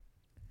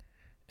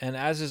And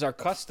as is our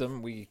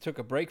custom, we took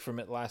a break from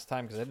it last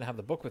time because I didn't have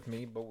the book with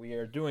me, but we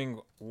are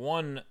doing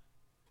one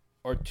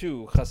or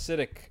two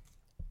Hasidic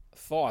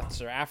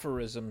thoughts or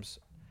aphorisms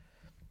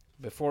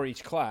before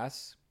each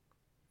class.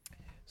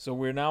 So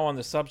we're now on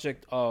the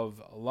subject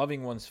of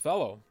loving one's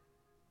fellow,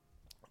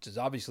 which is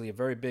obviously a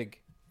very big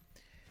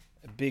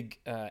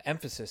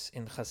emphasis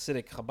in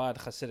Chasidic, Chabad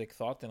Chasidic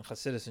thought and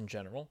Hasidus in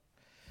general.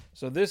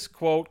 So this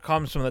quote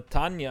comes from the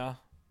Tanya,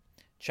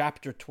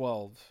 chapter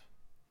 12.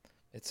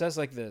 It says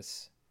like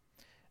this: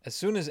 as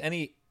soon as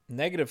any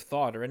negative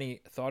thought or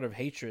any thought of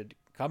hatred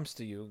comes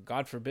to you,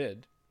 God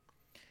forbid,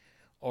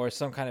 or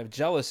some kind of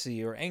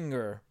jealousy or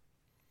anger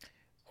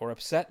or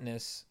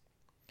upsetness,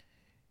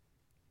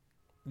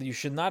 you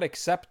should not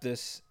accept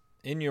this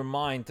in your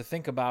mind to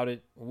think about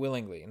it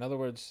willingly. In other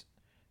words,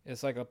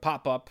 it's like a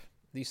pop-up.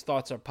 These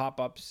thoughts are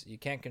pop-ups. You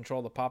can't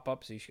control the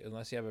pop-ups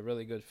unless you have a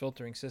really good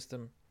filtering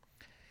system.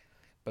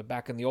 But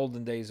back in the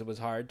olden days, it was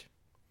hard.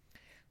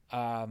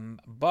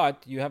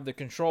 But you have the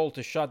control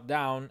to shut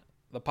down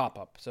the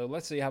pop-up. So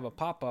let's say you have a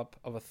pop-up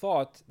of a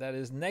thought that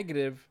is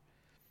negative,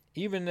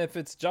 even if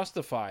it's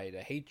justified,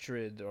 a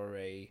hatred or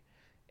a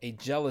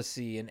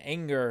jealousy, an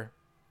anger.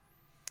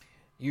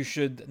 You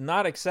should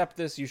not accept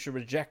this. You should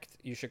reject.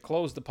 You should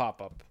close the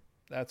pop-up.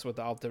 That's what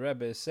the Alter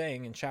Rebbe is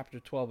saying in chapter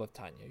 12 of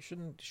Tanya.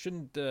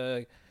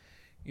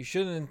 You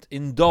shouldn't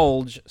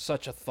indulge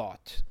such a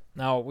thought.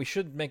 Now, we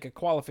should make a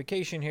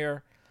qualification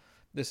here.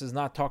 This is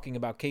not talking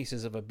about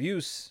cases of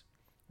abuse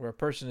where a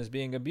person is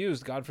being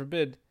abused, God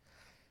forbid.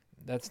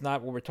 That's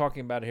not what we're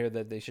talking about here,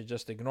 that they should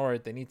just ignore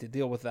it. They need to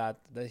deal with that.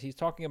 That he's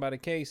talking about a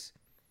case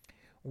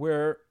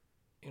where,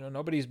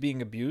 nobody's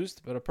being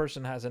abused, but a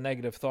person has a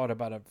negative thought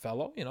about a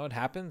fellow. It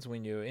happens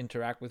when you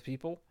interact with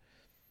people.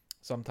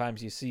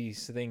 Sometimes you see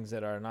things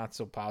that are not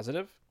so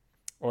positive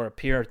or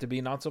appear to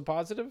be not so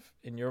positive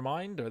in your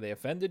mind, or they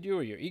offended you,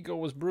 or your ego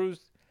was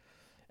bruised.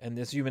 And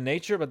this human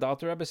nature, but the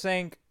Alter Rebbe is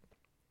saying,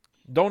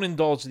 don't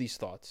indulge these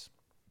thoughts.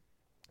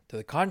 To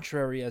the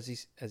contrary, as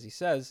he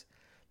says,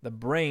 the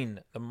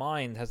brain, the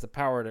mind, has the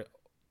power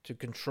to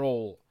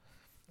control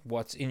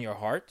what's in your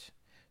heart,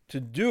 to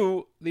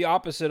do the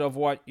opposite of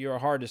what your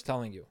heart is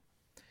telling you.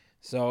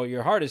 So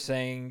your heart is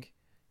saying,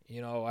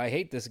 I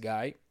hate this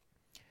guy,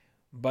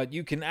 but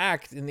you can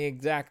act in the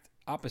exact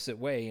opposite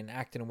way and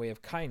act in a way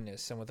of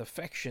kindness and with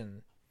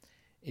affection,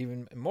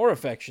 even more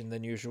affection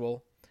than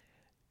usual,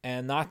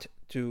 and not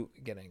to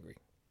get angry.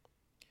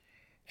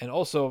 And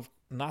also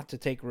not to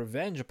take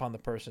revenge upon the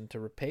person, to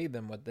repay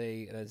them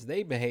as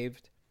they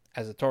behaved.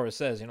 As the Torah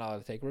says, you're not allowed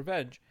to take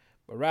revenge,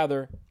 but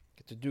rather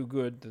to do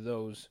good to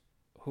those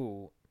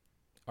who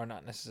are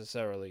not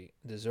necessarily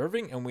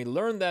deserving. And we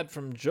learn that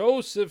from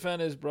Joseph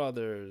and his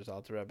brothers.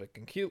 Alter Rebbe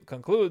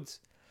concludes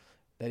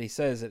that he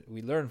says that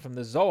we learn from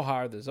the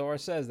Zohar. The Zohar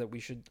says that we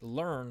should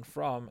learn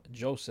from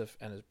Joseph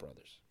and his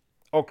brothers.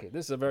 Okay,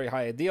 this is a very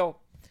high ideal.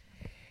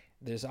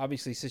 There's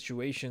obviously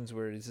situations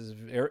where this is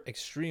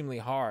extremely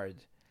hard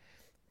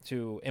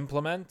to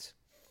implement,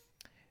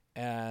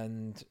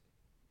 and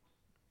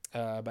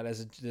but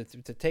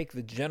to take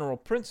the general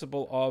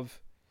principle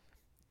of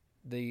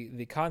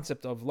the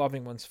concept of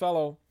loving one's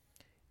fellow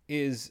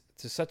is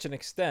to such an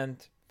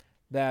extent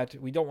that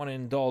we don't want to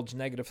indulge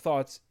negative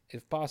thoughts.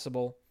 If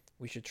possible,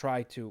 we should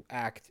try to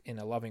act in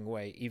a loving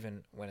way,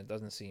 even when it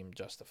doesn't seem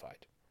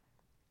justified.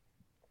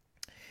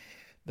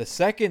 The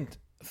second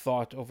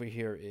thought over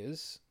here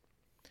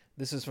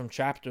this is from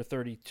chapter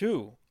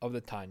 32 of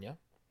the Tanya,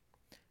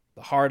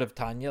 the heart of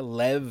Tanya,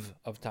 Lev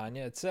of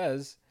Tanya. It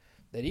says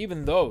that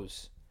even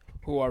those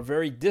who are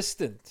very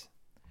distant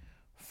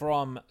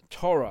from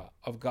Torah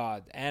of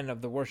God and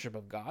of the worship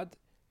of God,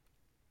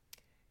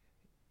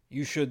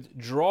 you should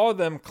draw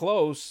them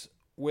close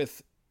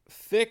with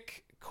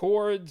thick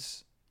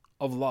cords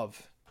of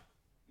love.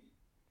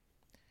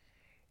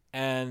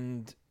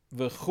 And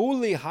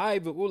v'chuli hai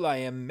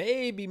v'ulai, and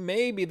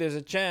maybe there's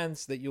a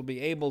chance that you'll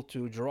be able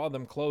to draw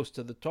them close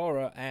to the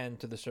Torah and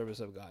to the service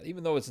of God.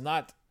 Even though it's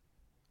not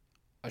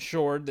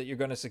assured that you're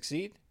going to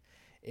succeed,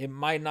 it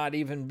might not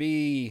even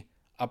be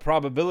a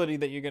probability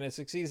that you're going to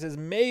succeed. It says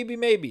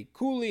maybe,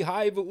 kuli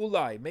hai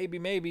v'ulai,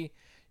 maybe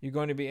you're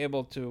going to be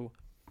able to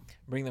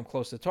bring them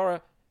close to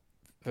Torah.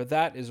 For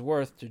that is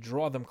worth to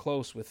draw them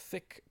close with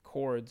thick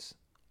cords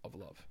of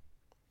love.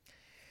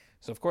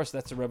 So, of course,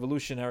 that's a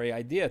revolutionary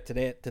idea.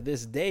 Today, to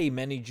this day,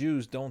 many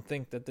Jews don't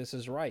think that this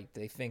is right.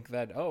 They think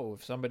that,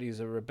 if somebody is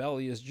a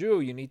rebellious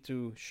Jew, you need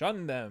to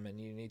shun them, and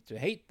you need to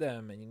hate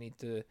them, and you need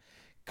to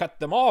cut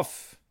them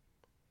off.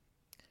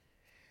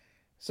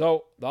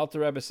 So, the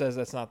Alter Rebbe says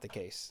that's not the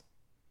case.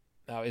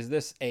 Now, is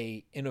this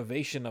a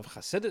innovation of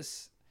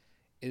Hasidus?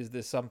 Is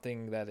this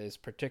something that is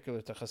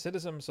particular to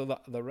Hasidism? So,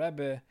 the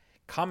Rebbe,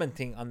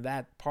 commenting on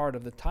that part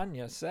of the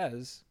Tanya,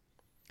 says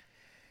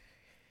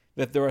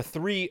that there are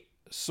three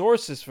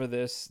sources for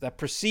this that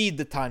precede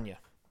the Tanya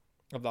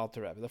of the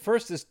Alter Rebbe. The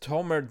first is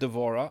Tomer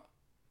Devora,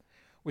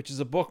 which is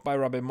a book by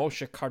Rabbi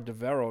Moshe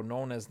Cardavero,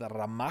 known as the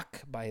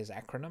Ramak by his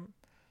acronym,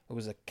 who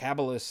was a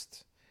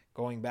Kabbalist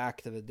going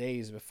back to the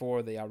days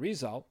before the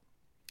Arizal.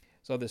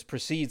 So this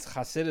precedes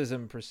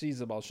Hasidism, precedes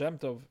the Baal Shem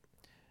Tov,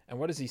 And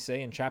what does he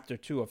say in chapter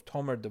 2 of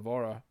Tomer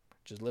Devorah,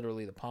 which is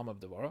literally the palm of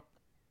Devorah?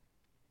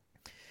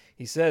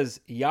 He says,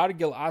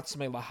 Yargil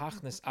atzme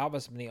lahachnes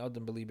avas b'nei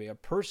adam b'libei. A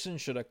person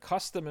should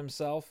accustom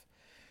himself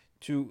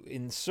to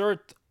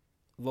insert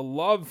the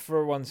love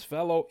for one's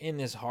fellow in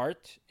his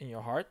heart, in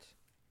your heart,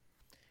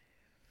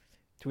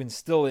 to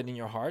instill it in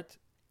your heart,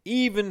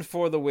 even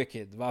for the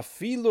wicked.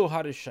 Vafilu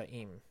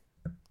harishaim.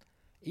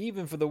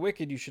 Even for the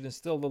wicked, you should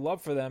instill the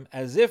love for them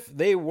as if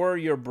they were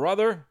your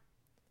brother,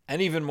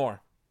 and even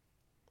more.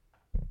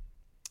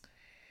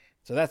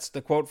 So that's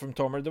the quote from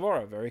Tomer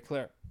Devorah, very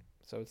clear.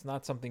 So it's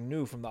not something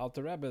new from the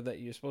Alter Rebbe that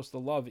you're supposed to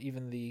love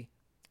even the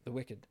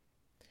wicked.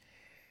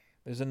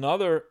 There's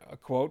another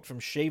quote from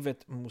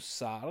Shevet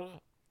Musar,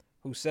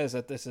 who says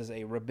that this is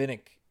a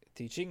rabbinic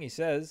teaching. He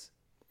says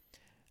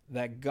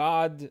that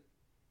God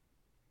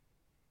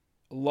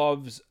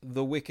loves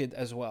the wicked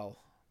as well.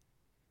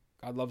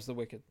 God loves the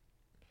wicked.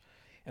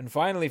 And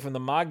finally, from the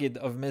Magid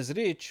of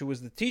Mezrich, who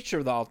was the teacher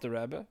of the Alter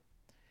Rebbe,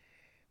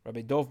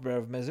 Rabbi Dovber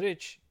of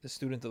Mezrich, the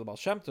student of the Baal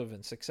Shem Tov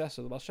and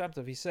successor of the Baal Shem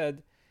Tov, he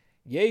said,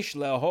 Yesh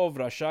le'ahov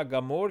rasha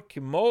gamor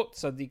kimo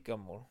tzadik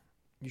gamor.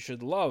 You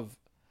should love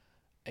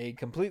a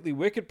completely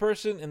wicked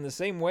person in the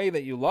same way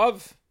that you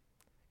love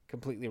a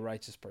completely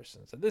righteous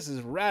person. So this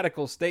is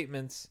radical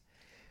statements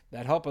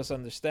that help us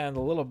understand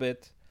a little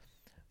bit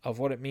of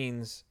what it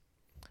means,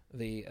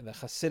 the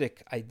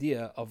Chasidic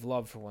idea of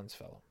love for one's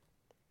fellow.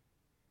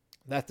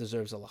 That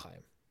deserves a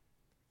l'chaim.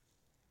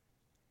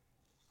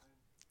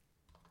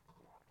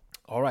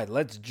 All right,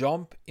 let's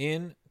jump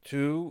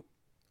into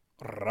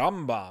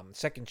Rambam,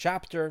 second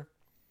chapter.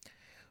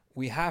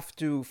 We have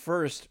to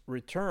first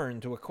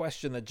return to a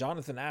question that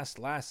Jonathan asked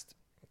last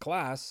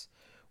class,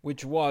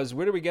 which was,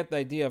 where do we get the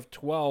idea of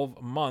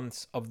 12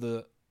 months of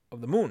the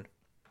moon?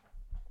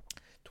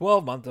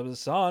 12 months of the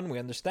sun, we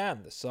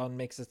understand. The sun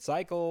makes its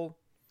cycle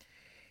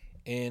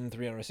in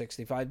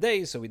 365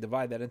 days, so we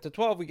divide that into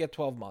 12, we get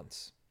 12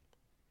 months.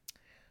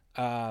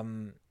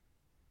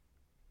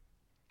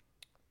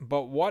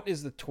 But what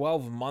is the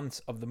 12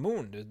 months of the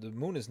moon? The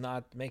moon is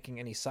not making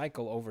any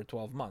cycle over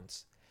 12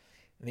 months.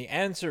 And the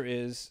answer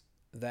is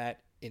that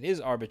it is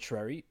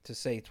arbitrary to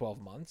say 12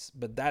 months,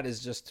 but that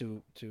is just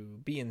to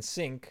be in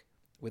sync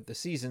with the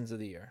seasons of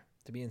the year,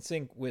 to be in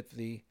sync with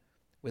the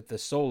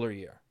solar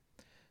year.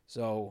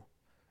 So,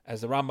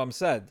 as the Rambam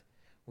said,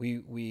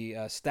 we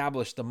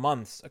establish the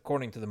months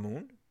according to the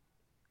moon,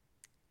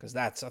 because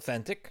that's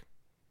authentic,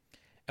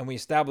 and we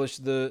establish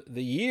the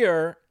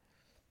year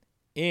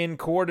in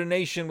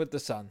coordination with the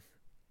sun.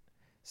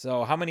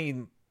 So how many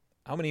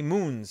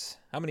moons,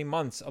 how many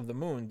months of the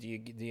moon do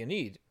you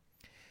need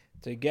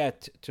to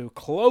get to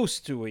close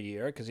to a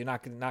year? Because you're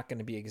not going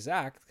to be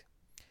exact.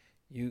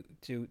 You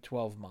to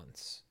 12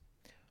 months,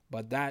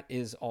 but that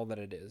is all that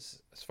it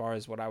is as far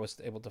as what I was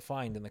able to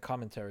find in the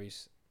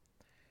commentaries.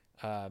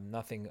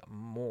 Nothing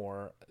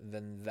more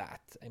than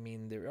that. I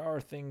mean, there are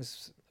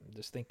things. I'm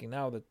just thinking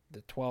now that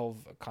the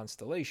 12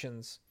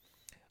 constellations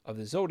of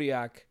the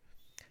zodiac.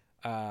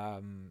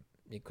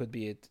 It could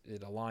be it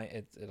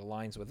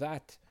aligns with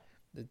that.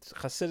 It's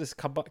Chassidus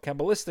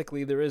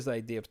Kabbalistically, there is the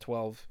idea of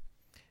 12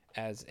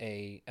 as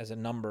a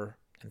number,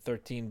 and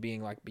 13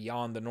 being like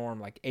beyond the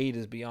norm. Like 8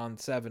 is beyond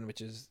 7, which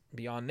is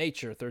beyond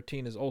nature.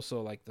 13 is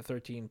also like the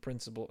 13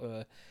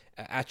 principal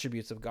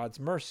attributes of God's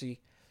mercy.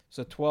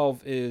 So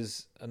 12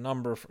 is a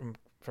number from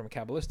a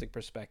Kabbalistic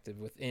perspective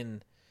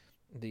within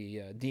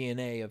the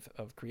DNA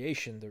of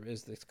creation. There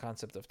is this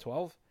concept of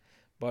 12,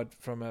 but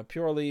from a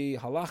purely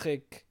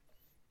halachic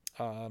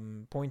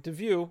point of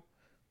view,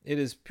 it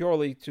is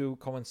purely to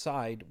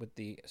coincide with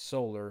the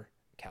solar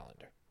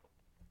calendar.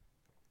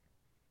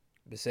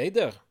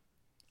 Beseder.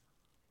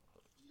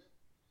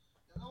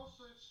 And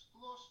also it's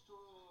close to,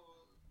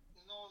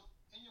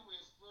 anyway,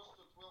 it's close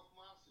to 12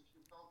 months if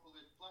you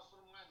calculate plus or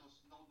minus,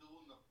 the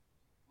lunar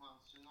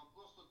months,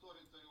 close to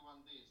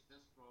 31 days.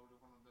 That's probably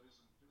one of the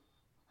reasons too.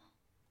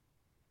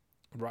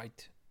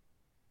 Right.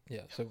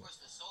 Yeah. So of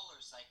course, the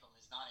solar cycle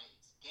is not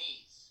it's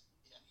days.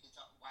 I mean, it's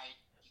why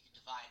you could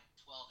divide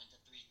 12 into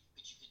 3,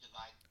 but you could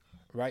divide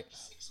right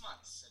 6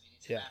 months. I mean,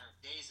 it's a matter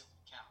of days that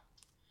will count.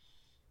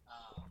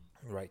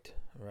 Right.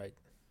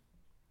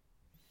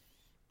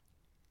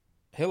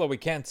 Hilo, we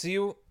can't see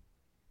you,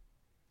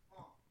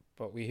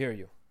 but we hear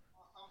you.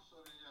 I'm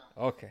sorry,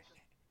 yeah. Okay.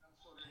 I'm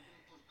sorry, I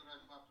didn't push the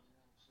right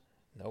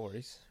button. No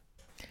worries.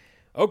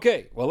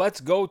 Okay, well,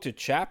 let's go to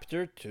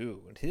chapter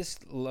 2. This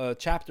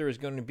chapter is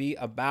going to be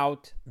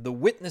about the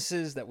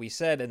witnesses that we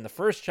said in the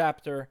first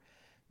chapter,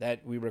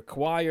 that we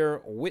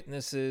require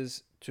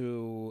witnesses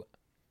to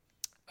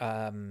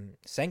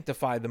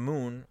sanctify the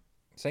moon,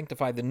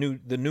 sanctify the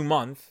new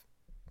month.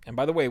 And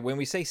by the way, when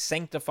we say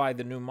sanctify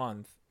the new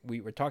month,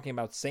 we're talking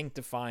about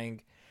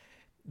sanctifying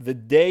the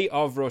day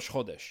of Rosh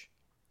Chodesh.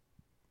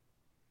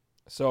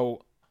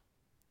 So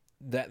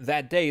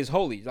that day is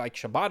holy, like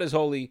Shabbat is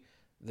holy.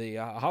 The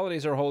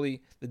holidays are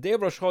holy. The day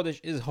of Rosh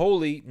Chodesh is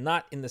holy,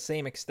 not in the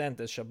same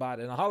extent as Shabbat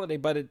and a holiday,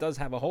 but it does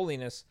have a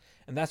holiness,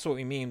 and that's what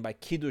we mean by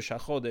Kiddush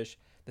Hachodesh,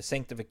 the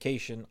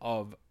sanctification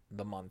of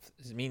the month,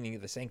 meaning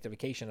the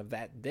sanctification of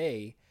that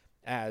day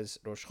as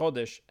Rosh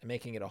Chodesh and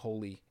making it a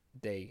holy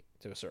day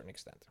to a certain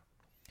extent.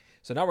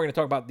 So now we're going to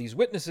talk about these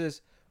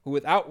witnesses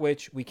without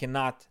which we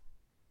cannot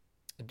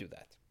do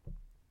that.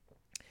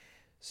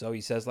 So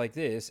he says like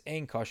this,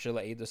 Ein kosher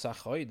le'edus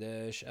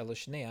hachodesh ela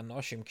shnei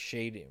anoshim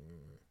ksherim.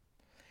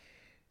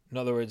 In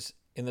other words,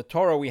 in the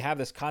Torah we have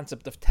this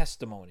concept of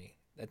testimony.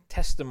 That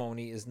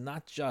testimony is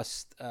not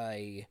just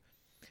a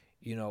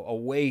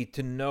way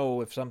to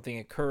know if something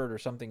occurred or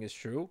something is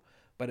true,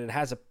 but it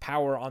has a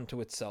power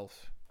unto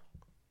itself.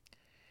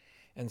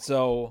 And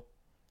so,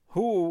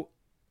 who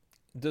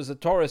does the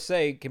Torah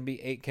say can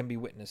be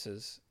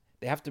witnesses?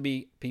 They have to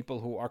be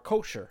people who are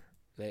kosher.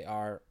 They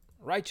are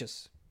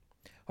righteous.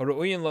 That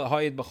when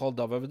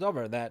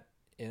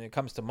it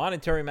comes to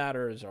monetary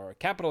matters or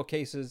capital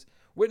cases,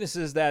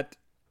 witnesses that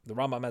the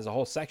Rambam has a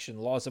whole section,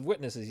 laws of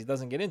witnesses. He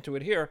doesn't get into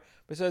it here,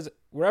 but says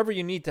wherever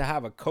you need to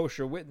have a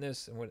kosher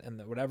witness and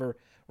whatever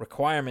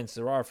requirements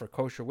there are for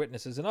kosher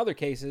witnesses in other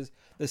cases,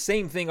 the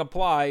same thing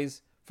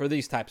applies for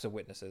these types of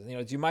witnesses.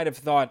 As you might have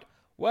thought,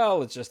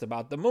 well, it's just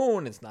about the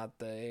moon. It's not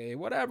the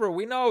whatever.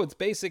 We know it's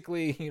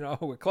basically,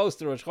 we're close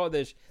to Rosh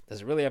Chodesh.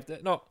 Does it really have to?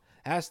 No,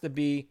 it has to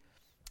be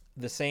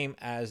the same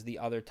as the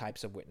other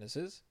types of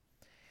witnesses.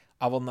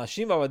 Okay,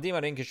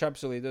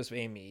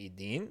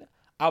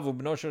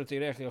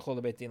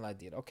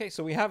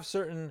 so we have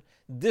certain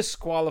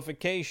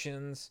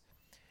disqualifications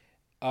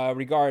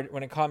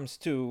when it comes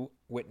to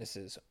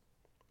witnesses.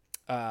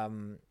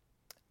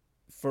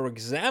 For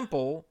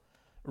example,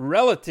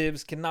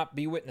 relatives cannot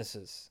be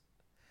witnesses.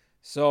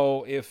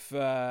 So if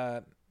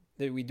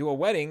we do a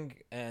wedding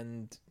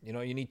and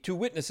you need two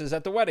witnesses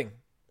at the wedding.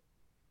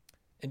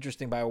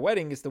 Interesting, by a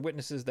wedding is the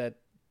witnesses that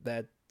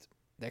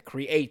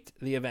create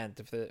the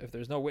event. If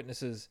there's no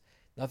witnesses,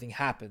 nothing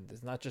happened.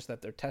 It's not just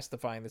that they're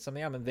testifying that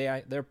something happened.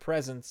 Their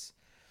presence,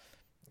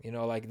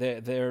 like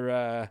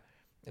they're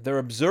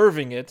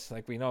observing it,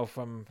 like we know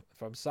from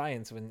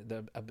science when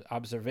the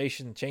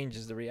observation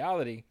changes the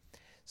reality.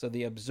 So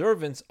the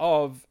observance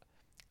of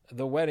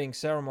the wedding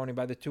ceremony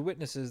by the two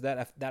witnesses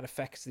that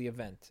affects the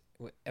event,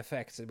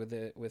 affects it with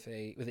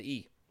a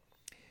E.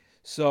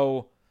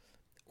 So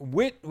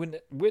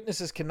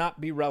witnesses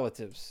cannot be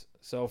relatives.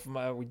 So if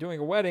we're doing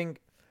a wedding,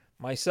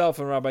 myself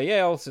and Rabbi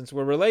Yale, since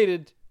we're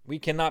related, we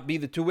cannot be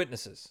the two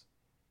witnesses.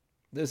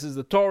 This is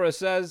the Torah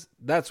says,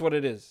 that's what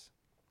it is.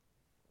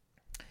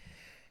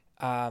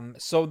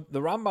 So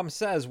the Rambam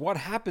says, what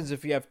happens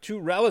if you have two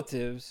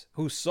relatives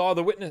who saw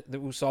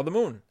the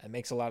moon? It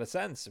makes a lot of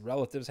sense.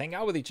 Relatives hang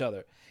out with each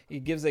other. He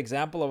gives the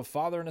example of a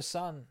father and a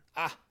son.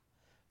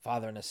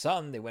 Father and a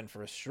son, they went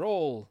for a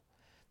stroll.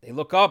 They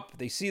look up,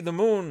 they see the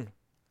moon.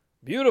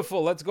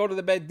 Beautiful, let's go to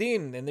the Beit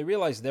Din. And they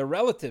realize they're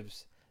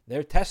relatives.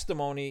 Their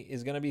testimony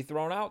is going to be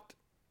thrown out.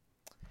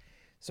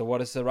 So what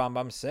does the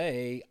Rambam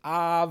say?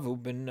 Avu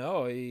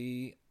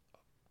benoi,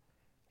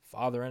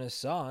 father and his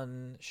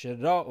son,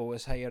 shira'u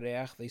es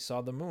hayareach, they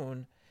saw the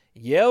moon.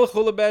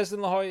 Yelchu lebezdin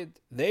lahoyed,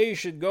 they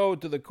should go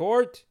to the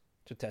court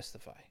to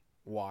testify.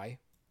 Why?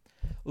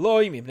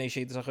 Not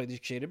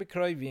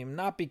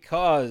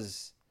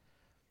because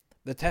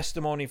the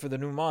testimony for the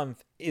new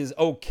month is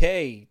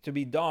okay to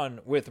be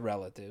done with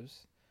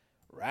relatives.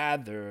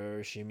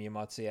 Rather,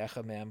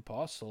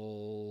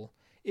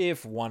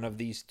 if one of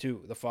these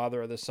two, the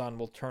father or the son,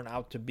 will turn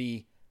out to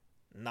be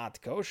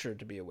not kosher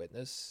to be a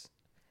witness.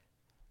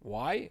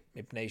 Why?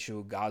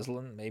 Mipneshu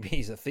Gazlan, maybe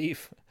he's a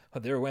thief.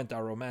 There went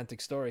our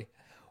romantic story.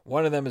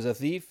 One of them is a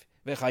thief.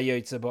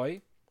 Mishar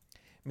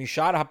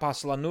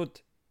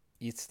hapaslanut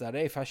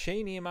yitztaref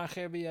hasheni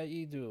macher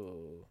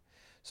b'ya'idu.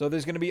 So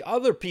there's going to be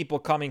other people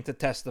coming to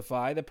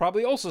testify that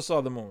probably also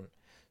saw the moon.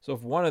 So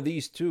if one of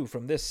these two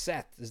from this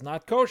set is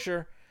not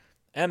kosher,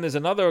 and there's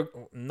another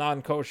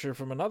non-kosher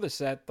from another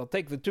set, they'll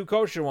take the two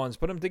kosher ones,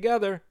 put them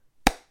together,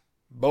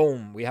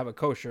 boom, we have a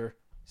kosher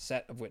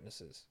set of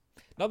witnesses.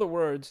 In other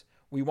words,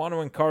 we want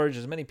to encourage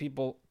as many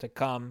people to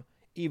come,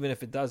 even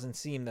if it doesn't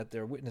seem that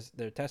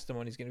their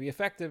testimony is going to be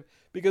effective,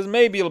 because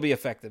maybe it'll be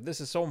effective. This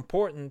is so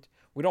important,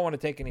 we don't want to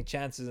take any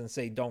chances and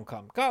say, don't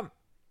come. Come!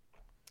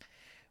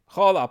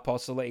 Now the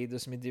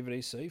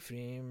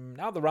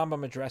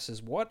Rambam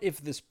addresses, what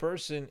if this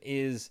person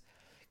is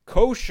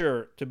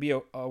kosher to be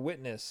a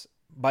witness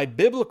by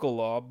biblical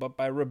law, but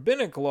by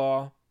rabbinic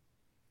law,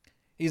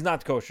 he's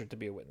not kosher to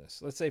be a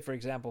witness. Let's say, for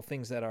example,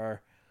 things that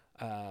are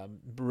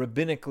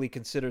rabbinically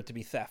considered to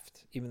be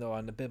theft, even though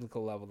on the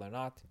biblical level they're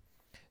not.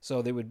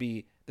 So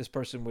this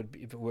person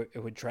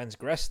would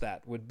transgress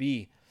that, would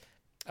be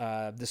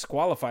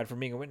disqualified from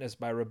being a witness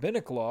by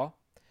rabbinic law.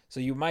 So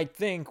you might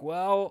think,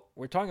 well,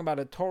 we're talking about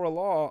a Torah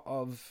law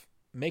of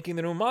making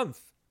the new month.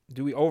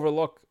 Do we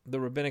overlook the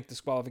rabbinic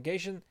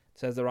disqualification?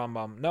 Says the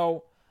Rambam,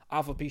 no.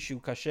 Afal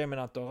pishu kasher min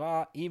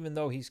Torah, even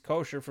though he's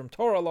kosher from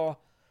Torah law,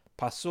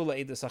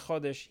 pasula edus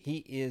hachodesh,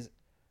 he is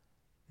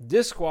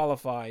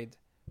disqualified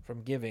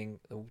from giving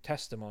the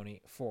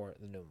testimony for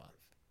the new month.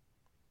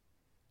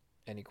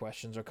 Any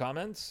questions or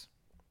comments?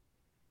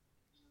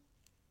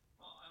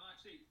 Well, I'm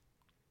actually,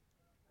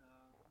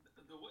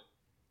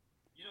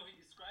 he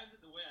described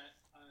it the way I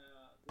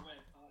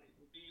thought it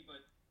would be,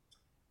 but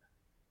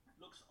it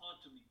looks odd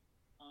to me.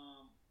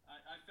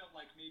 I felt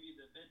like maybe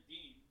the Bet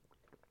Din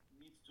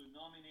needs to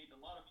nominate a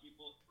lot of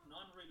people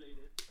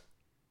non-related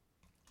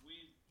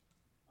with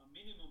a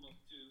minimum of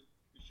two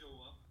to show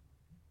up,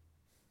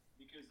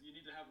 because you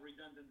need to have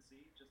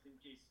redundancy just in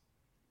case,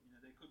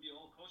 they could be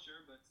all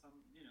kosher, but some,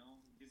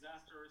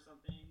 disaster or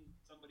something,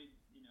 somebody,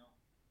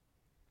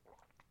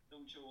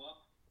 don't show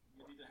up.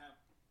 You need to have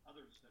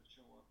others that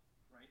show up,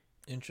 right?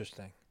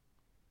 Interesting.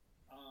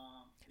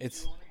 If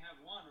you only have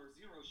one or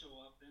zero show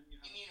up, then you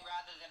have. You mean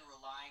rather than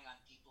relying on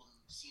people who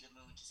see the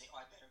moon to say,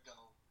 "Oh, I better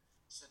go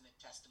submit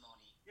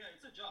testimony"? Yeah,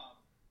 it's a job.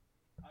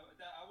 I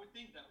would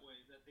think that way,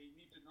 that they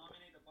need to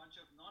nominate a bunch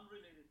of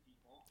non-related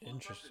people on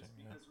Interesting, purpose,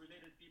 yeah. because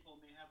related people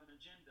may have an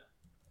agenda.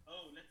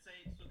 Oh, let's say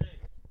it's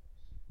today,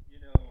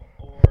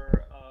 or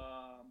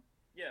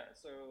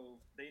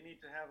so they need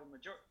to have a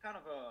kind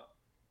of a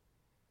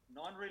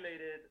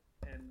non-related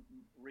and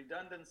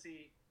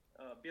redundancy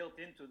built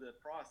into the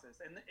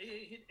process, and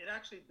it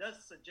actually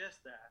does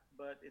suggest that,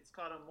 but it's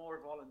kind of more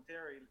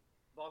voluntary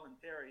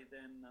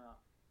than.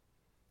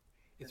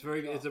 It's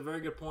a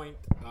very good point.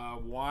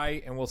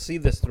 Why, and we'll see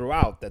this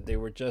throughout, that they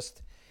were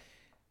just,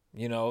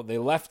 they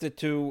left it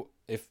to,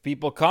 if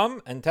people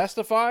come and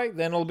testify,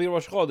 then it'll be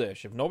Rosh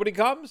Chodesh. If nobody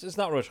comes, it's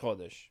not Rosh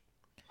Chodesh.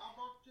 How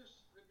about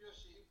this, Rabbi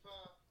Yossi, if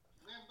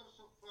members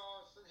of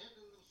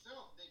Sanhedrin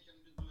themselves, they can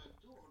be doing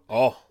too, or they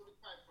Oh.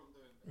 qualify from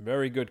doing that?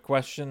 Very good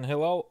question,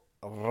 Hillel.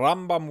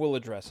 Rambam will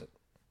address it.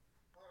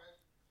 All right.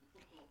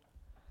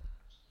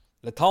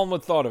 The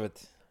Talmud thought of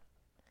it.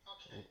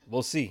 Okay.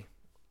 We'll see.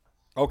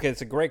 Okay,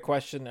 it's a great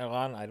question,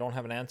 Eran. I don't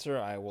have an answer.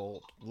 I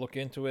will look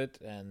into it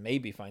and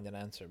maybe find an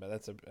answer, but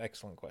that's an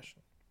excellent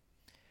question.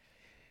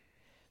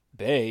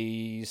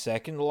 Bay,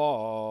 second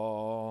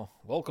law.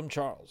 Welcome,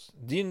 Charles.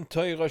 Din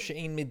Torah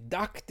she'ein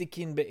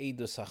medaktikin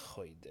be'edus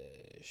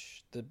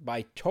hachodesh.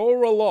 By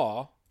Torah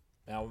law,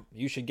 now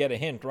you should get a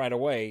hint right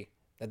away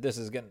that this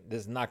is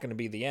not going to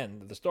be the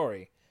end of the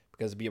story,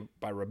 because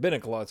by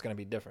rabbinic law it's going to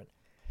be different.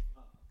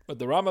 But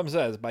the Rambam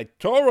says by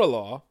Torah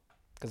law,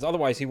 because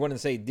otherwise he wouldn't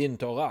say Din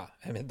Torah.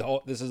 I mean,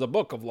 this is a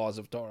book of laws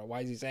of Torah.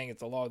 Why is he saying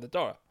it's the law of the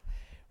Torah?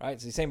 Right?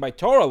 So he's saying by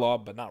Torah law,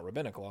 but not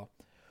rabbinic law,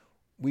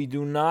 we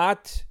do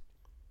not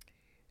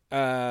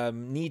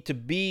need to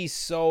be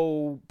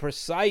so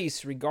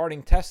precise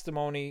regarding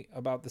testimony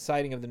about the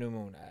sighting of the new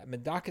moon.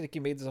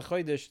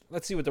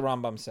 Let's see what the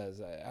Rambam says.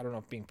 I don't know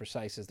if being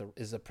precise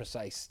is a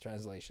precise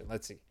translation.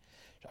 Let's see.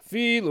 The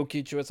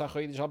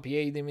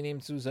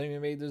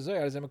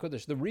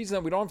reason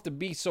that we don't have to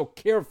be so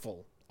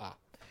careful, we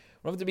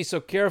don't have to be so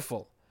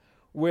careful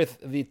with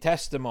the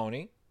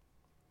testimony,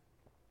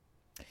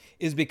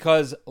 is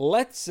because,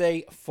 let's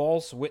say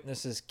false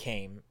witnesses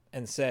came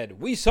and said,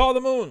 we saw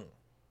the moon.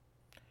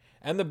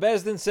 And the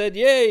Bezdin said,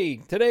 yay,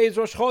 today is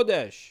Rosh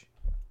Chodesh.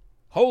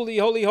 Holy,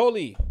 holy,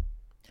 holy.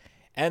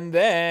 And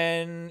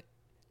then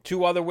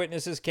two other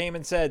witnesses came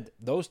and said,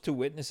 those two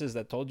witnesses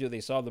that told you they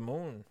saw the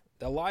moon,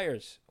 they're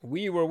liars.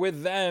 We were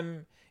with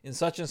them in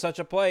such and such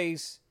a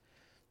place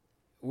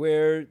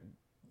where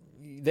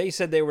they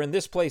said they were in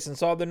this place and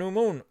saw the new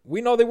moon.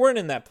 We know they weren't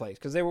in that place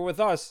because they were with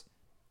us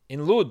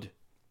in Lud.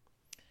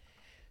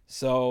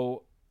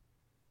 So,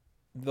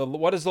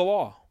 what is the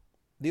law?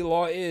 The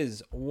law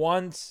is,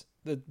 once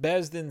the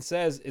Bezdin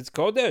says it's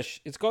Kodesh,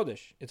 it's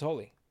Kodesh, it's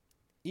holy.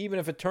 Even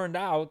if it turned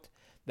out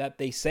that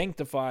they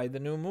sanctified the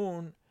new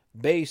moon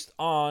based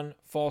on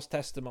false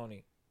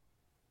testimony.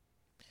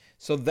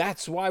 So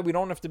that's why we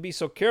don't have to be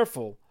so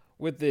careful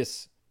with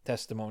this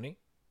testimony,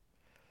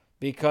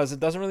 because it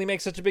doesn't really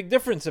make such a big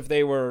difference if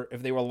they were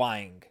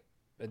lying.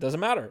 It doesn't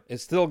matter.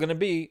 It's still going to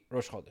be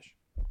Rosh Chodesh.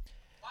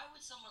 Why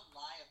would someone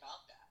lie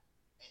about that?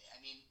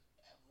 I mean,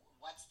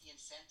 what's the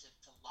incentive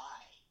to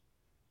lie?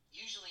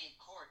 Usually in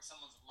court,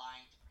 someone's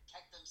lying to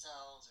protect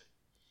themselves.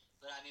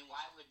 But I mean,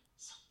 why would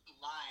someone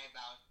lie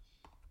about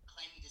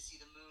claiming to see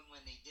the moon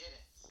when they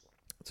didn't?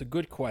 It's a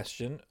good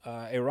question.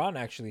 Iran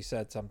actually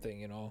said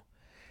something,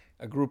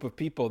 a group of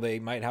people, they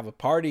might have a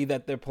party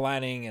that they're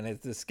planning, and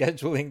if the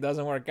scheduling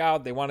doesn't work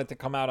out, they want it to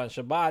come out on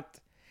Shabbat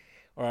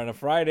or on a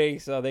Friday,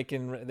 so they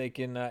can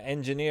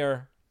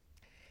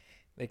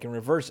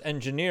reverse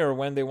engineer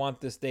when they want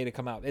this day to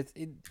come out. Today it's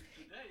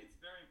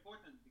very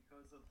important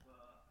because of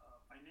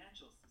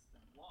financial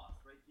system laws,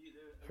 right?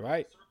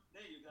 Right. A certain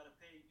day you got to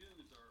pay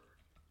dues or.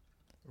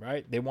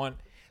 Right. They want.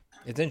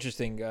 It's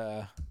interesting.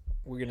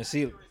 We're gonna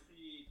see.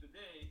 Accuracy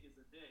today is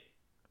a day.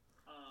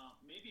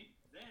 Maybe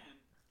then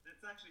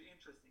that's actually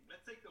interesting.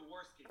 Let's take the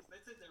worst case.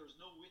 Let's say there is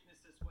no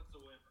witnesses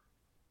whatsoever.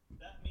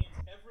 That means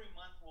every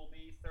month will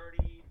be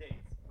 30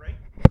 days, right?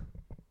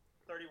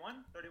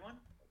 31,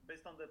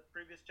 based on the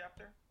previous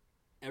chapter.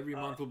 Every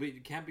month will be.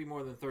 It can't be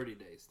more than 30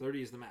 days.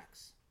 30 is the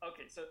max.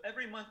 Okay, so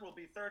every month will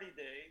be 30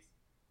 days.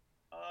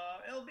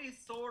 It'll be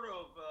sort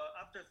of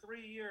after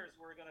 3 years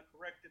we're gonna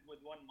correct it with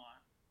 1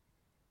 month.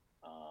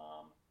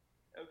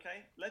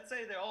 Okay, let's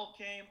say they all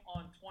came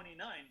on 29.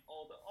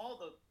 All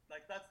the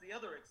like that's the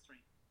other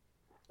extreme.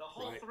 The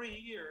whole Right. 3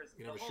 years.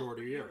 You can have the a whole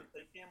shorter 3 year. years,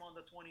 they came on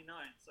the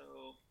 29.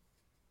 So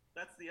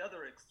that's the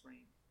other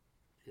extreme.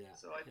 Yeah.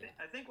 So I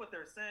think what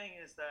they're saying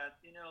is that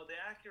the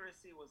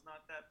accuracy was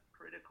not that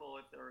critical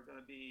if they were going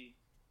to be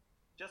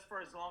just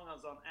for as long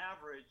as on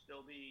average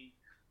they'll be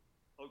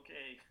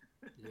okay.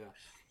 Yeah.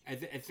 I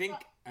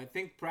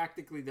think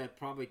practically that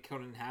probably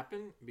couldn't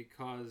happen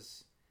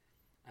because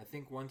I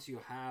think once you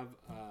have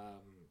a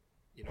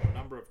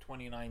number of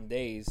 29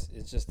 days,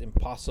 it's just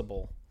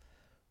impossible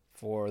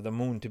for the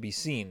moon to be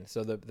seen.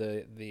 So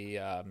the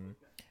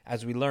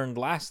as we learned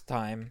last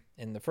time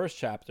in the first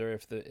chapter,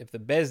 if the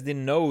Beis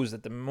Din knows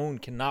that the moon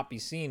cannot be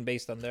seen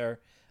based on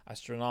their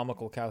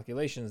astronomical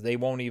calculations, they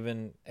won't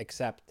even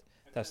accept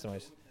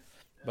testimonies.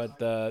 But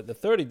the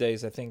 30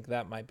 days, I think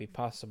that might be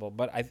possible.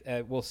 But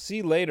we'll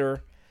see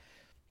later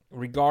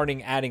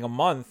regarding adding a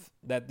month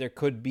that there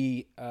could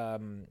be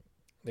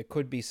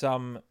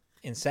some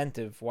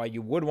incentive why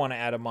you would want to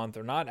add a month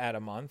or not add a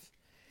month.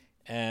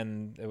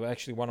 And it was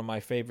actually one of my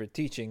favorite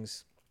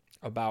teachings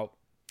about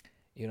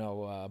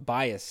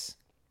bias,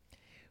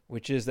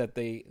 which is that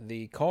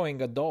the Kohen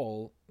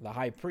Gadol, the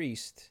high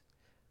priest,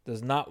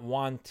 does not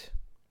want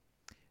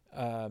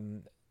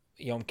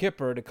Yom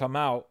Kippur to come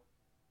out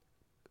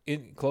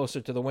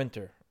closer to the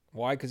winter.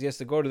 Why? Because he has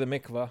to go to the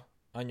mikvah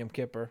on Yom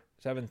Kippur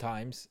 7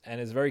 times,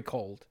 and it's very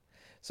cold.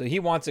 So he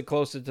wants it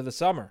closer to the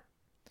summer.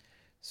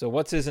 So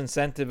what's his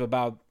incentive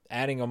about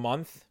adding a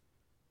month?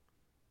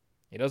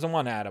 He doesn't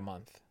want to add a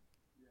month.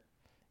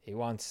 He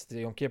wants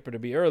the Yom Kippur to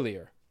be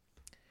earlier.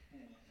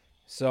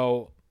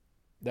 So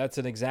that's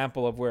an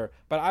example of where.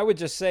 But I would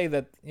just say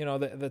that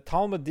the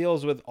Talmud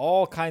deals with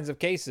all kinds of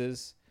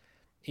cases,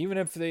 even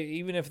if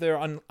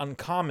they're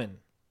uncommon,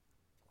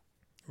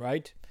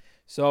 right?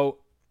 So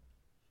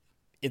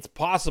it's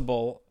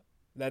possible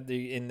that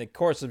in the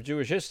course of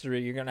Jewish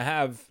history, you're going to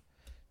have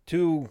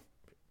two.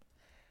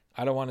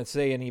 I don't want to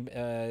say any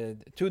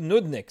two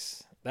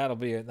nudniks. That'll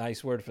be a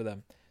nice word for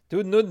them.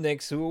 Two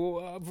nudniks who,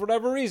 for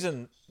whatever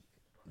reason,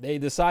 they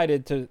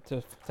decided to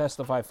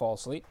testify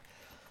falsely.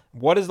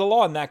 What is the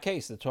law in that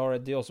case? The Torah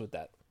deals with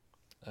that.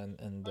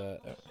 And also,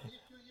 if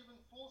you even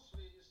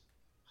falsely, it's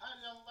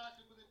highly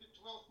unlikely going to be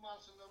 12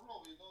 months in a row.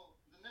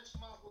 The next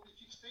month will be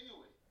fixed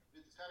anyway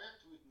with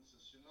correct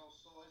witnesses. So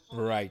it's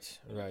only, right.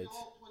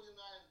 all 29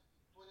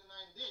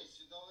 days.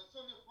 It's only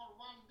for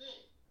one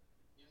day.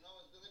 It's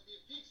going to be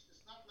fixed.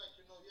 It's not like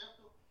you have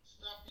to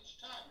stop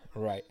each time.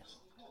 Right. So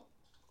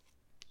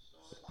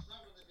it's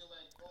not going to be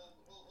like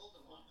all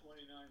the month.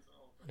 29 are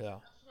all.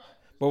 Yeah. That's right.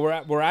 But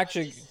we're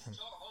actually.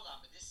 Hold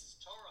on, but this is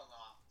Torah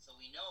law, so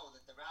we know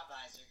that the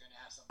rabbis are going to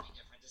have something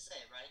different to say,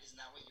 right?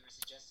 Isn't that what you were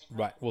suggesting?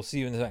 Right. We'll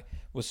see in a second.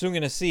 We're soon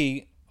going to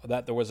see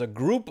that there was a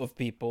group of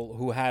people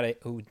who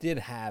did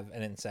have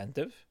an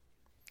incentive,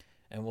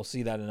 and we'll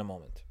see that in a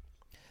moment.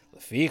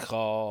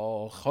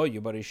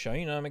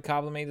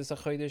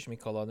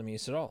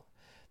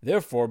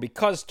 Therefore,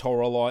 because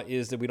Torah law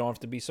is that we don't have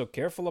to be so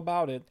careful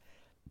about it,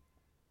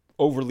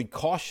 overly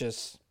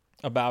cautious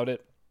about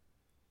it.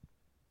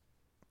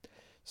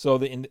 So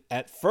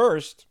at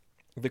first,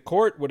 the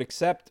court would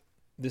accept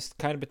this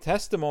kind of a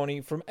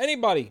testimony from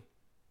anybody,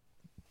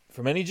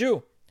 from any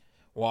Jew.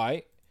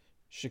 Why?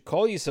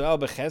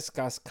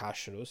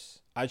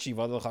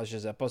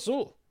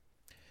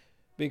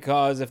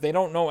 Because if they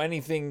don't know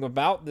anything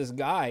about this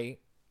guy,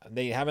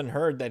 they haven't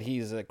heard that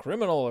he's a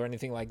criminal or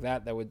anything like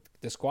that would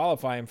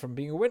disqualify him from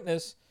being a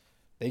witness,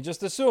 they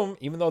just assume,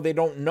 even though they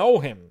don't know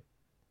him,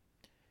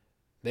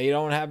 they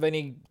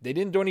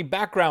didn't do any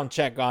background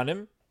check on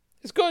him,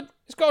 it's good,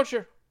 it's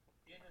kosher.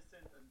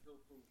 Innocent until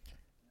proven.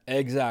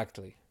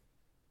 Exactly.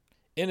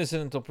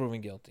 Innocent until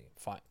proven guilty.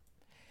 Fine.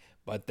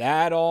 But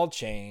that all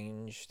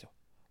changed.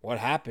 What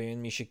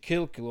happened?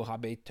 Mishakilkilu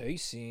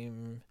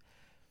habetoisim.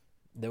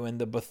 When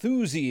the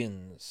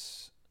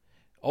Bathusians,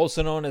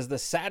 also known as the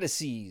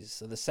Sadducees,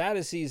 so the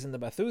Sadducees and the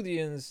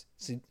Bathusians,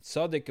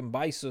 Tzaddik and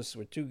Baisus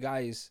were two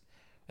guys,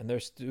 and their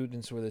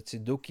students were the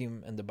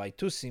Tzidukim and the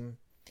Baitusim,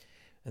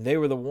 and they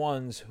were the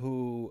ones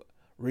who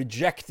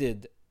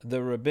rejected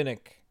the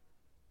rabbinic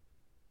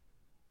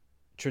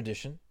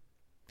tradition.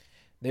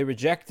 They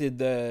rejected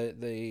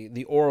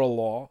the oral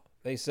law.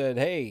 They said,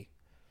 hey,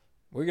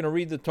 we're going to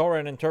read the Torah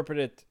and interpret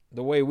it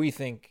the way we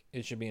think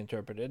it should be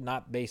interpreted,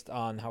 not based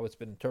on how it's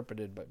been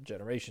interpreted by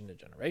generation to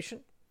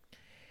generation.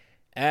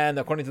 And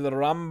according to the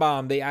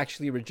Rambam, they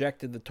actually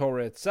rejected the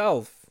Torah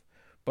itself,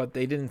 but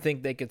they didn't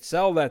think they could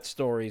sell that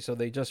story, so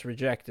they just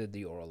rejected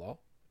the oral law.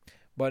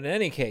 But in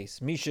any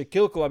case, Misha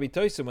Kilkul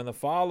Abitoisim, when the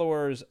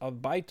followers of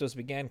Baitos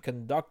began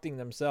conducting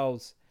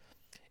themselves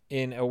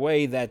in a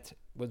way that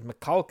was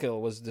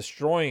Mekalkel, was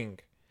destroying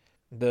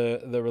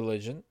the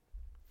religion,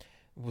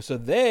 so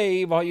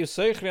they would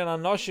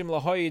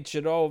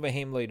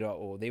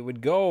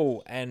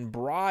go and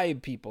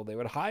bribe people, they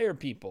would hire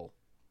people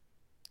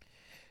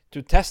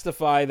to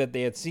testify that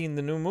they had seen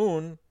the new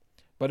moon,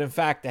 but in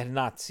fact they had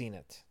not seen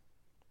it.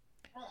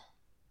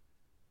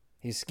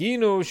 So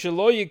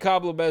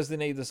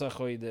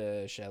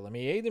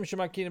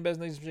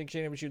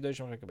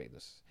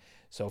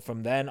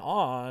from then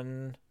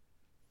on,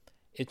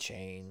 it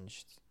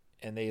changed,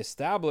 and they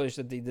established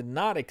that they did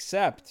not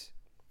accept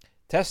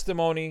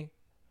testimony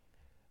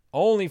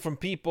only from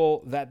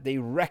people that they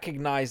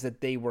recognized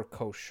that they were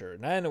kosher.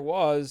 And then it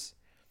was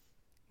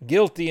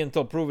guilty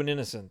until proven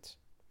innocent.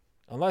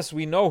 Unless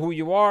we know who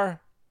you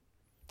are,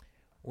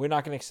 we're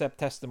not going to accept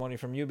testimony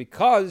from you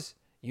because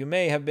you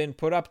may have been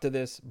put up to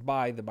this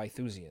by the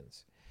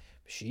Baithusians.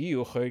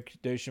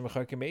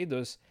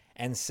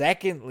 And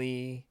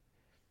secondly,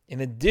 in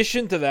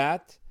addition to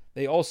that,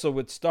 they also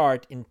would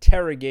start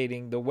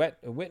interrogating the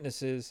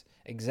witnesses,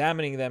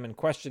 examining them and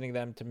questioning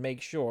them to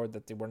make sure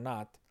that they were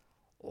not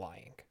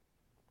lying.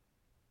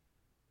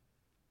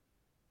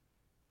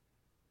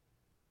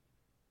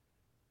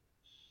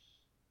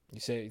 You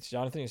say, it's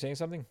Jonathan, you're saying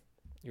something?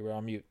 You were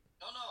on mute.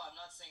 No, I'm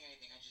not saying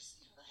anything. I just,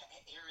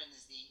 herein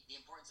is the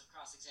importance of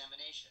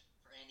cross-examination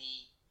for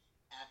any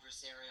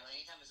adversarial.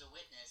 Anytime there's a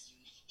witness, you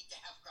need to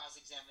have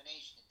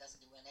cross-examination. It doesn't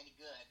do any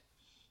good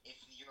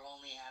if you're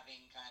only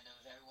having kind of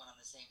everyone on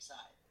the same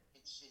side.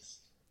 It's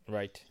just,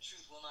 right. The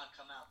truth will not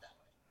come out that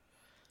way.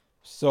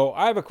 So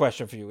I have a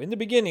question for you. In the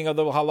beginning of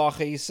the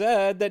halacha, he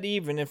said that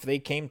even if they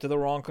came to the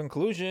wrong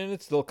conclusion,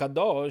 it's still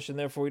kadosh, and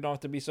therefore we don't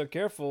have to be so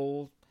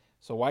careful.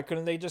 So why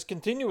couldn't they just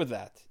continue with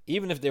that?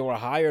 Even if they were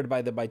hired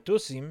by the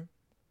Baitusim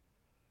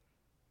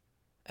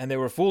and they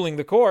were fooling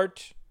the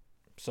court,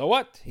 so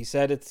what? He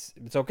said it's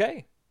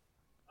okay.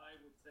 I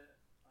would say,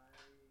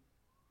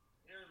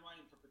 here's my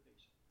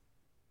interpretation.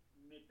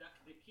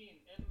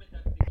 Medakdekin and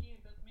medakdekin,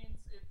 that means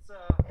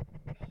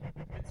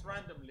it's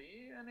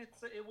randomly and it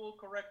will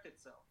correct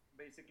itself.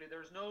 Basically,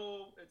 it's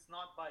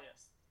not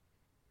biased.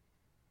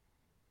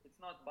 It's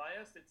not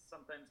biased. It's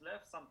sometimes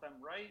left,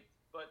 sometimes right,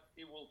 but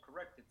it will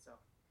correct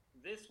itself.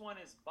 This one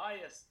is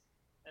biased,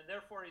 and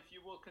therefore, if you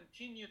will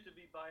continue to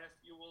be biased,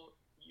 you will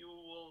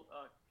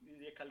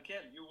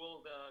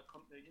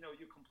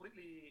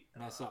completely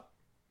mess up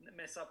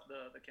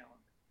the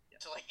calendar.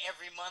 Yeah. So like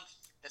every month,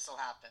 this will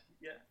happen.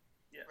 Yeah.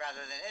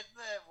 Rather than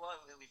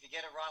if you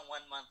get it wrong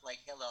one month,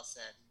 like Hillel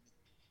said,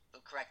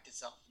 it'll correct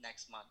itself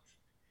next month.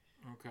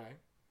 Okay,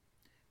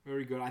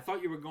 very good. I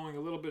thought you were going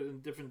a little bit in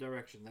a different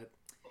direction. That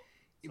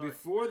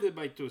before the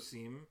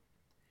Baitusim,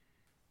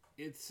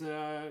 it's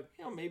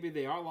maybe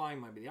they are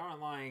lying, maybe they aren't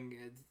lying.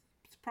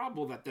 It's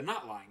probable that they're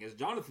not lying, as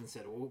Jonathan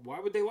said. Well, why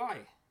would they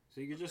lie? So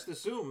you could just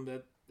assume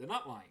that they're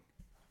not lying.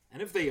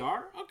 And if they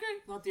are, okay,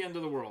 not the end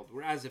of the world.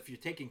 Whereas if you're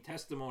taking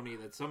testimony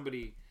that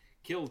somebody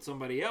killed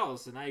somebody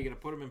else and now you're going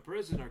to put them in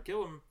prison or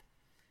kill them,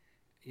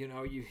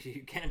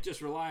 you can't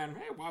just rely on,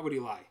 hey, why would he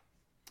lie?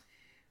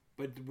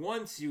 But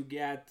once you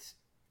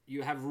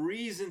have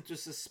reason to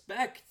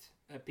suspect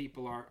that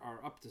people are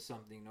up to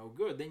something no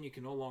good, then you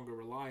can no longer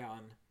rely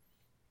on,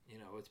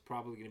 it's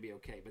probably going to be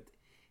okay. But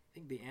I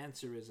think the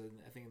answer is, and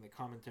I think in the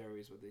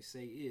commentaries what they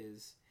say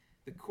is,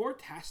 the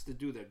court has to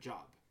do their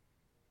job.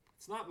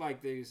 It's not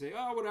like they say,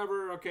 oh,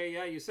 whatever, okay,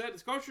 yeah, you said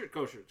it's kosher, it's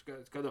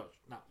kadosh.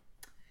 No.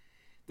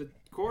 The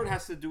court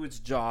has to do its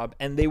job,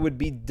 and they would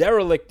be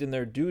derelict in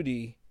their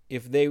duty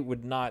if they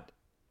would not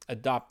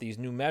adopt these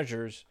new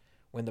measures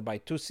when the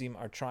Baitusim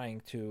are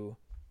trying to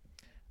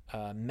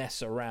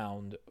mess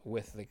around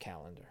with the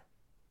calendar.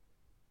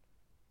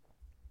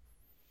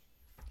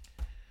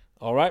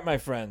 All right, my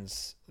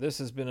friends, this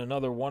has been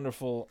another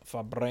wonderful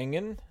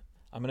Fabrengen.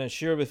 I'm going to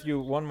share with you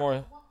one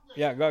more.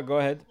 Yeah, go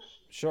ahead.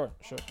 Sure.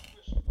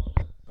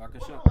 What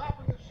will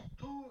happen if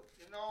two,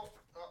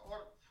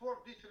 or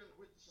four different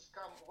witnesses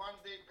come? One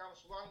day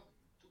comes one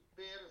to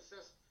bear and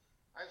says,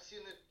 "I've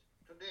seen it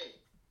today."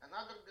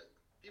 Another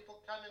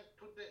people come in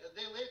a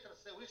day later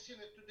say, "We've seen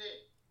it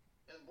today,"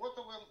 and both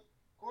of them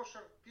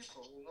kosher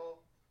people.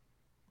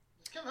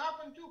 This can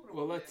happen too.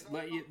 Probably,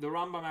 well, the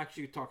Rambam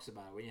actually talks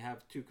about it when you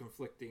have two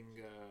conflicting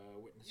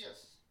witnesses.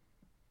 Yes.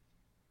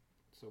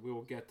 So we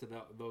will get to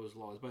those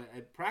laws,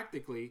 but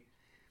practically,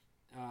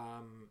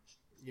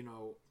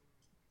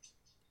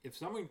 if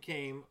someone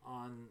came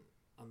on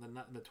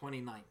the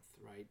 29th,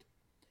 right?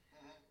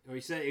 Mm-hmm. Or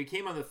he said he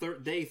came on the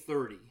day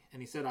 30,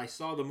 and he said, "I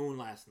saw the moon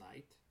last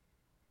night."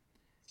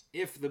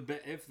 If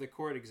the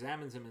court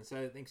examines him and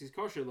says it thinks he's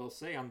kosher, they'll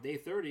say on day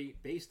 30,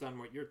 based on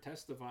what you're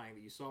testifying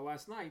that you saw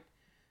last night,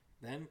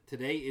 then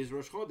today is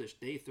Rosh Chodesh.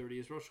 Day 30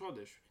 is Rosh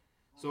Chodesh.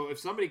 So if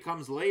somebody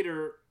comes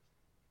later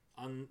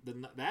on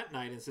that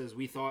night and says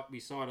we saw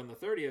it on the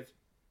 30th,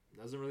 it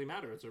doesn't really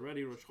matter. It's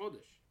already Rosh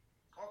Chodesh.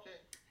 Okay.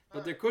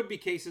 But there could be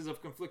cases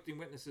of conflicting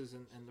witnesses,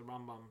 and the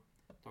Rambam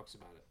talks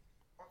about it.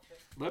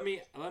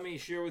 Okay. Let me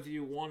share with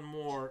you one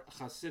more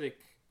Chasidic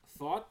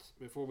thought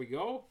before we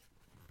go.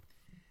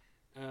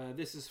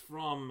 This is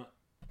from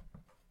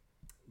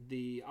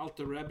the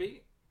Alter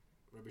Rebbe,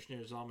 Rabbi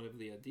Shneur Zalman of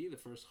Liadi, the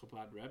first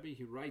Chabad Rebbe.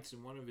 He writes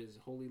in one of his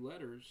holy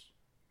letters,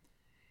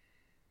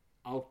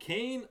 Al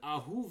Kain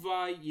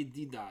Ahuvai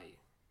Yedidai.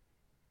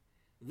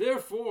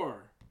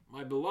 Therefore,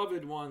 my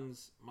beloved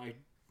ones, my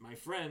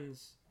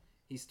friends,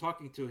 he's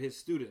talking to his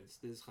students,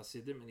 this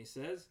Hasidim, and he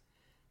says,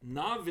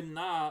 Na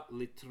v'na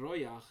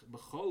litroyach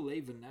b'chol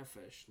lev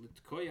v'nefesh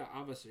litkoya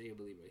avas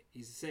re'yabelibe.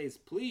 He says,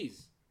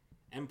 please,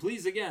 and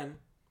please again,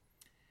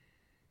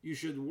 you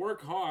should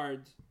work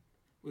hard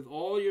with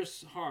all your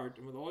heart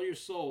and with all your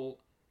soul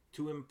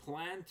to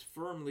implant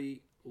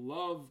firmly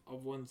love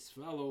of one's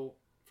fellow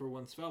for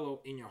one's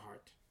fellow in your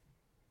heart.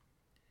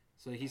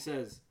 So he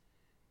says,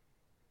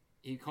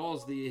 he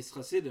calls the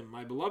Chasidim,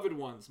 my beloved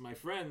ones, my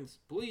friends,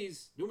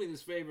 please do me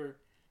this favor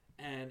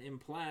and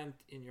implant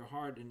in your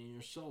heart and in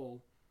your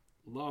soul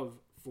love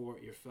for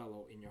your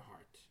fellow in your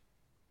heart.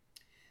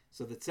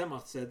 So the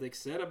Tzemach Tzedek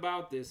said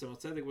about this,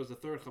 Tzemach Tzedek was the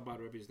third Chabad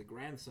Rebbe, he's the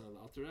grandson of the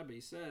Alter Rebbe,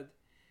 he said,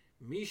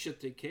 Misha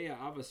tekeya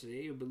avas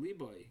re'eu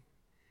beliboy,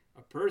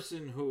 a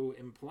person who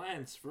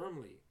implants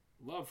firmly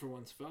love for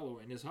one's fellow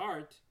in his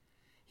heart,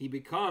 he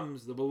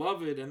becomes the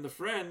beloved and the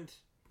friend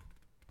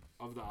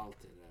of the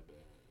Alter Rebbe.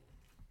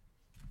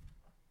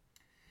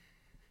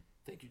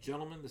 Thank you,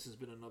 gentlemen. This has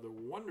been another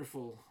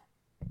wonderful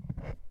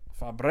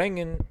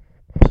Farbrengen.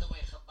 By the way,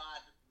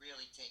 Chabad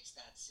really takes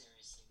that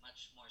seriously,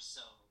 much more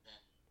so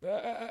than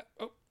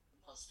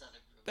most other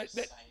groups.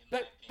 in my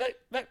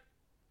opinion.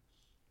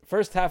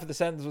 First half of the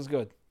sentence was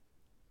good.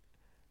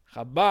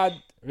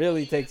 Chabad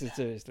really takes it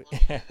seriously.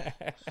 Chabad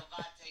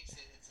takes it.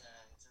 It's a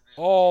real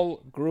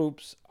All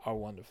groups are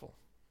wonderful.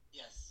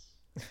 yes.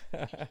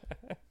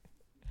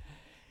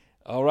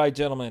 All right,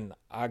 gentlemen.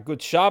 A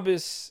good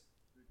Shabbos.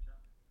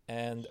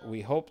 And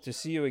we hope to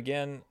see you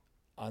again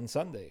on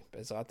Sunday.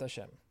 Bezrat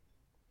Hashem.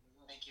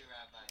 Thank you,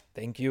 Rabbi.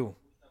 Thank you.